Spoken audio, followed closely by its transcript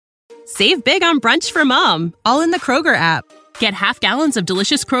Save big on brunch for mom, all in the Kroger app. Get half gallons of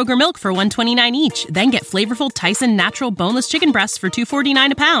delicious Kroger milk for $1.29 each. Then get flavorful Tyson natural boneless chicken breasts for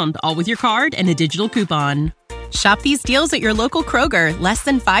 $2.49 a pound, all with your card and a digital coupon. Shop these deals at your local Kroger, less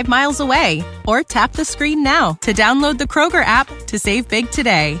than 5 miles away. Or tap the screen now to download the Kroger app to save big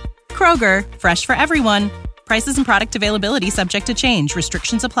today. Kroger, fresh for everyone. Prices and product availability subject to change.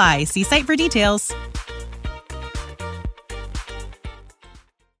 Restrictions apply. See site for details.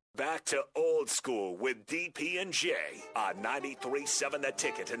 Back to old school with DP and J on 93.7 The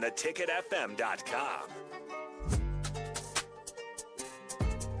Ticket and theticketfm.com.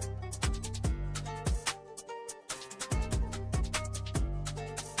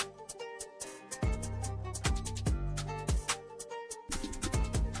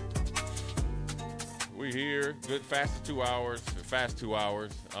 We here, good fast 2 hours.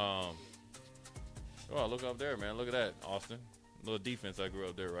 Oh, look up there, man. Look at that, Austin. Little defense I grew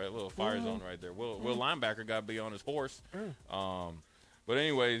up there, right? A little fire zone right there. Will linebacker got to be on his horse. But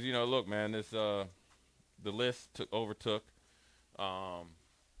anyways, look, man, this the list overtook.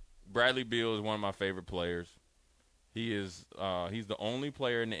 Bradley Beal is one of my favorite players. He's the only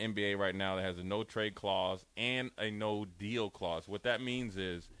player in the NBA right now that has a no trade clause and a no deal clause. What that means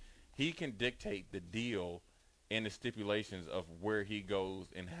is he can dictate the deal and the stipulations of where he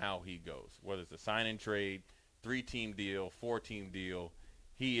goes and how he goes, whether it's a sign and trade, 3-team deal, 4-team deal.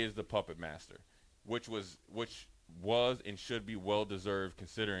 He is the puppet master, which was and should be well deserved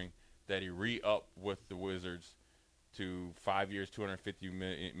considering that he re-upped with the Wizards to 5 years,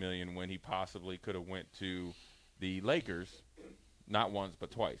 $250 million when he possibly could have went to the Lakers, not once but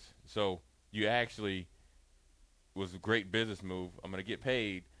twice. So you actually was a great business move. I'm going to get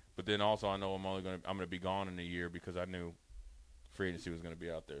paid, but then also I know I'm going to be gone in a year because I knew free agency was going to be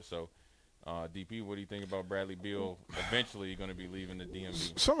out there. So. DP, what do you think about Bradley Beal eventually going to be leaving the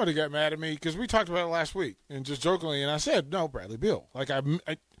DMV? Somebody got mad at me because we talked about it last week and just jokingly, and I said, no, Bradley Beal. Like,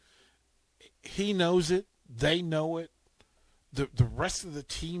 he knows it. They know it. The rest of the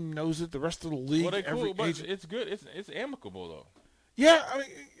team knows it. The rest of the league. Well, cool, but it's good. It's amicable, though. Yeah,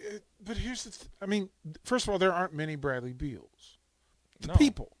 but here's the first of all, there aren't many Bradley Beals. The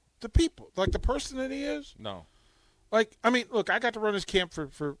people. Like, the person that he is. No. Like, look, I got to run his camp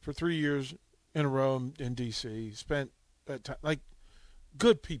for 3 years in a row in D.C. Spent that time, like,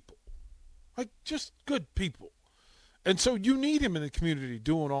 good people. Like, just good people. And so you need him in the community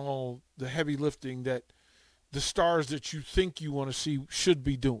doing all the heavy lifting that the stars that you think you want to see should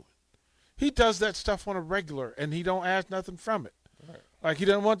be doing. He does that stuff on a regular, and he don't ask nothing from it. Right. Like, he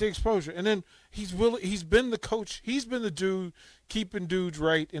doesn't want the exposure. And then he's been the coach. He's been the dude keeping dudes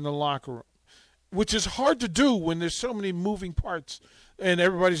right in the locker room, which is hard to do when there's so many moving parts and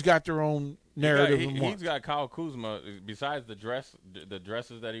everybody's got their own narrative. He's got Kyle Kuzma, besides the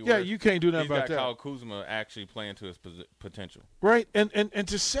dresses that he wears. Yeah, you can't do nothing about that. He's got Kyle Kuzma actually playing to his potential. Right, and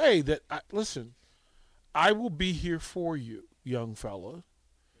to say that, listen, I will be here for you, young fella,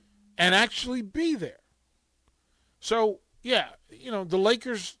 and actually be there. So, yeah, the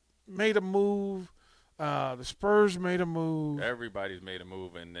Lakers made a move. The Spurs made a move. Everybody's made a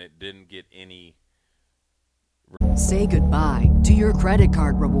move, and they didn't get any. Say goodbye to your credit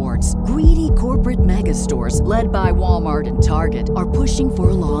card rewards. Greedy corporate mega stores, led by Walmart and Target, are pushing for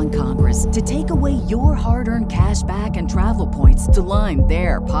a law in Congress to take away your hard-earned cash back and travel points to line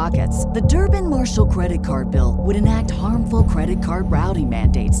their pockets. The Durbin-Marshall credit card bill would enact harmful credit card routing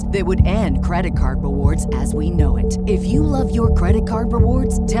mandates that would end credit card rewards as we know it. If you love your credit card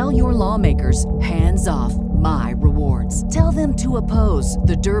rewards, tell your lawmakers, hands off my rewards. Tell them to oppose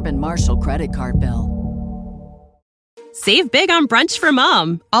the Durbin-Marshall credit card bill. Save big on brunch for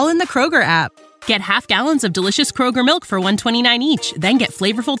mom, all in the Kroger app. Get half gallons of delicious Kroger milk for $1.29 each. Then get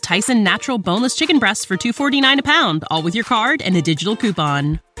flavorful Tyson natural boneless chicken breasts for $2.49 a pound, all with your card and a digital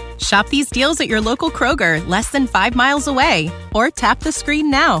coupon. Shop these deals at your local Kroger, less than 5 miles away. Or tap the screen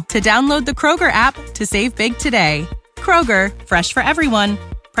now to download the Kroger app to save big today. Kroger, fresh for everyone.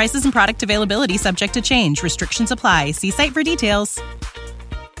 Prices and product availability subject to change. Restrictions apply. See site for details.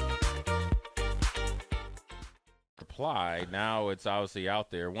 Now it's obviously out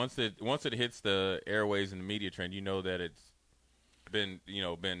there. Once it hits the airways and the media trend, you know that it's been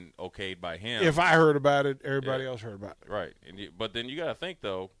okayed by him. If I heard about it, everybody else heard about it. Right. But then you got to think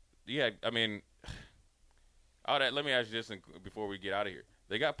though. Yeah, let me ask you this before we get out of here.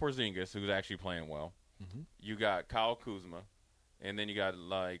 They got Porzingis, who's actually playing well. Mm-hmm. You got Kyle Kuzma, and then you got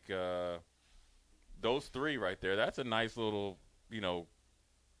those three right there. That's a nice little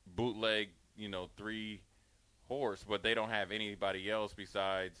bootleg 3 horse, but they don't have anybody else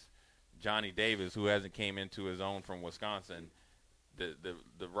besides Johnny Davis, who hasn't came into his own from Wisconsin.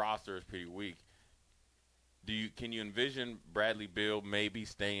 the roster is pretty weak. Can you envision Bradley Beal maybe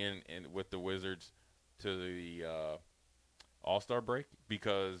staying with the Wizards to the All-Star break?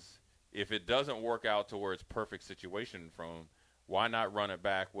 Because if it doesn't work out to where it's perfect situation from him, why not run it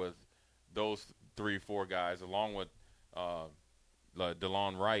back with those 3-4 guys along with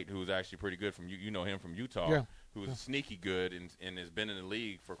DeLon Wright, who's actually pretty good from you know him from Utah, who's sneaky good and has been in the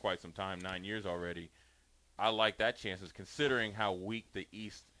league for quite some time, 9 years already. I like that chances considering how weak the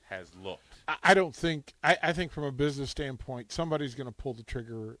East has looked. I don't think – I think from a business standpoint, somebody's going to pull the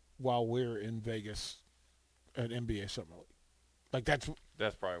trigger while we're in Vegas at NBA Summer League. Like that's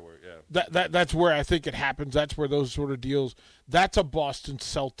probably where that's where I think it happens. That's where those sort of deals – that's a Boston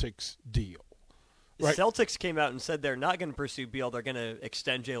Celtics deal. Right? Celtics came out and said they're not going to pursue Beal. They're going to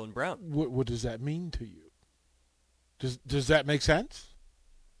extend Jaylen Brown. What does that mean to you? Does that make sense?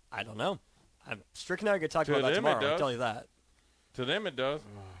 I don't know. Strick and I are going to talk about that tomorrow. I'll tell you that. To them, it does.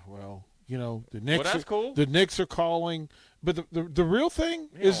 Well, you know, the Knicks. Well, that's cool. The Knicks are calling, but the real thing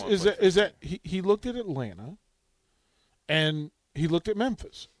is that he looked at Atlanta, and he looked at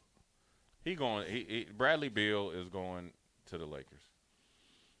Memphis. Bradley Beal is going to the Lakers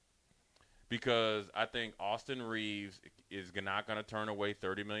because I think Austin Reeves is not going to turn away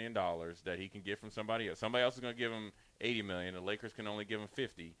 $30 million that he can get from somebody else. Somebody else is going to give him $80 million. The Lakers can only give him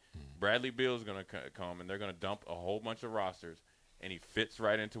 $50. Bradley Beal is going to come, and they're going to dump a whole bunch of rosters, and he fits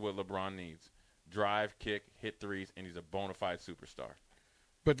right into what LeBron needs: drive, kick, hit threes, and he's a bona fide superstar.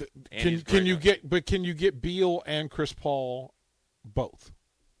 But can you get Beal and Chris Paul both?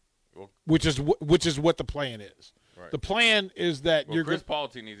 Well, which is what the plan is. Right. The plan is that Chris Paul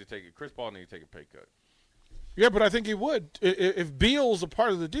needs to take a pay cut. Yeah, but I think he would. If Beal's a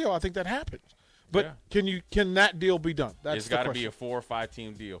part of the deal, I think that happens. But can that deal be done? It's got to be a 4 or 5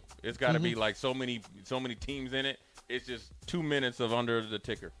 team deal. It's got to be like so many teams in it. It's just 2 minutes of under the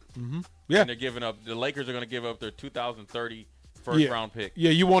ticker. Mm-hmm. Yeah, and they're giving up. The Lakers are going to give up their 2030 first round pick.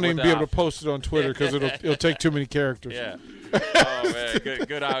 Yeah, you won't even be able to post it on Twitter because it'll take too many characters. Yeah. Oh man,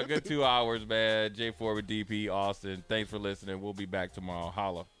 good 2 hours, man. J4 with DP Austin. Thanks for listening. We'll be back tomorrow.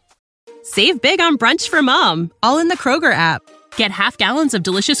 Holla. Save big on brunch for mom, all in the Kroger app. Get half gallons of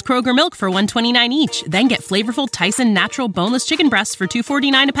delicious Kroger milk for $1.29 each. Then get flavorful Tyson natural boneless chicken breasts for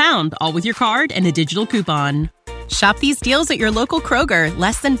 $2.49 a pound, all with your card and a digital coupon. Shop these deals at your local Kroger,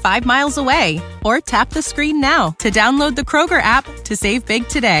 less than 5 miles away. Or tap the screen now to download the Kroger app to save big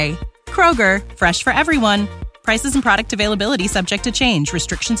today. Kroger, fresh for everyone. Prices and product availability subject to change.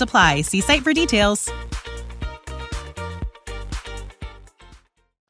 Restrictions apply. See site for details.